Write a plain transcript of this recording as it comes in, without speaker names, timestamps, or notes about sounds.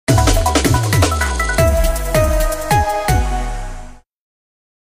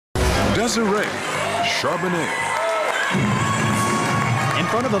Desiree Charbonnet. In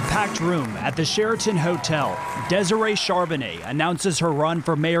front of a packed room at the Sheraton Hotel, Desiree Charbonnet announces her run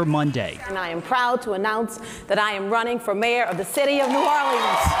for mayor Monday. And I am proud to announce that I am running for mayor of the city of New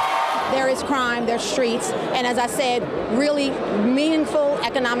Orleans. There is crime, there's streets, and as I said, really meaningful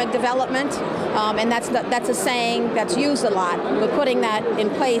economic development, and that's a saying that's used a lot, but putting that in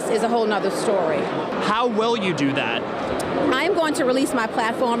place is a whole nother story. How will you do that? I am going to release my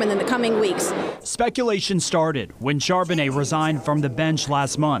platform in the coming weeks. Speculation started when Charbonnet resigned from the bench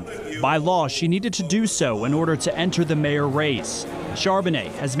last month. By law, she needed to do so in order to enter the mayor race.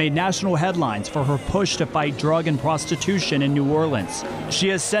 Charbonnet has made national headlines for her push to fight drug and prostitution in New Orleans. She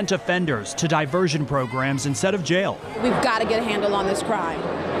has sent offenders to diversion programs instead of jail. We've got to get a handle on this crime.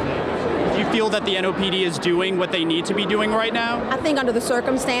 Do you feel that the NOPD is doing what they need to be doing right now? I think under the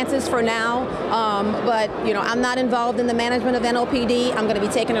circumstances for now, but I'm not involved in the management of NOPD. I'm going to be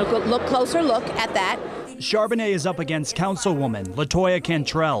taking a closer look at that. Charbonnet is up against Councilwoman LaToya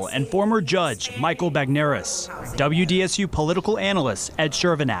Cantrell and former Judge Michael Bagneris. WDSU political analyst Ed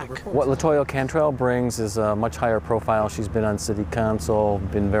Shervinack. What LaToya Cantrell brings is a much higher profile. She's been on city council,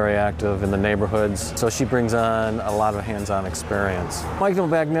 been very active in the neighborhoods, so she brings on a lot of hands-on experience. Michael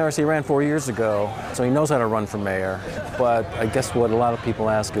Bagneris, he ran 4 years ago, so he knows how to run for mayor, but I guess what a lot of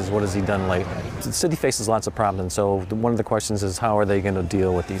people ask is what has he done lately? The city faces lots of problems, so one of the questions is how are they going to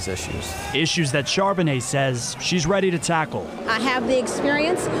deal with these issues? Issues that Charbonnet says she's ready to tackle. I have the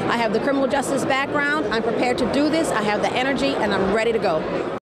experience, I have the criminal justice background, I'm prepared to do this, I have the energy, and I'm ready to go.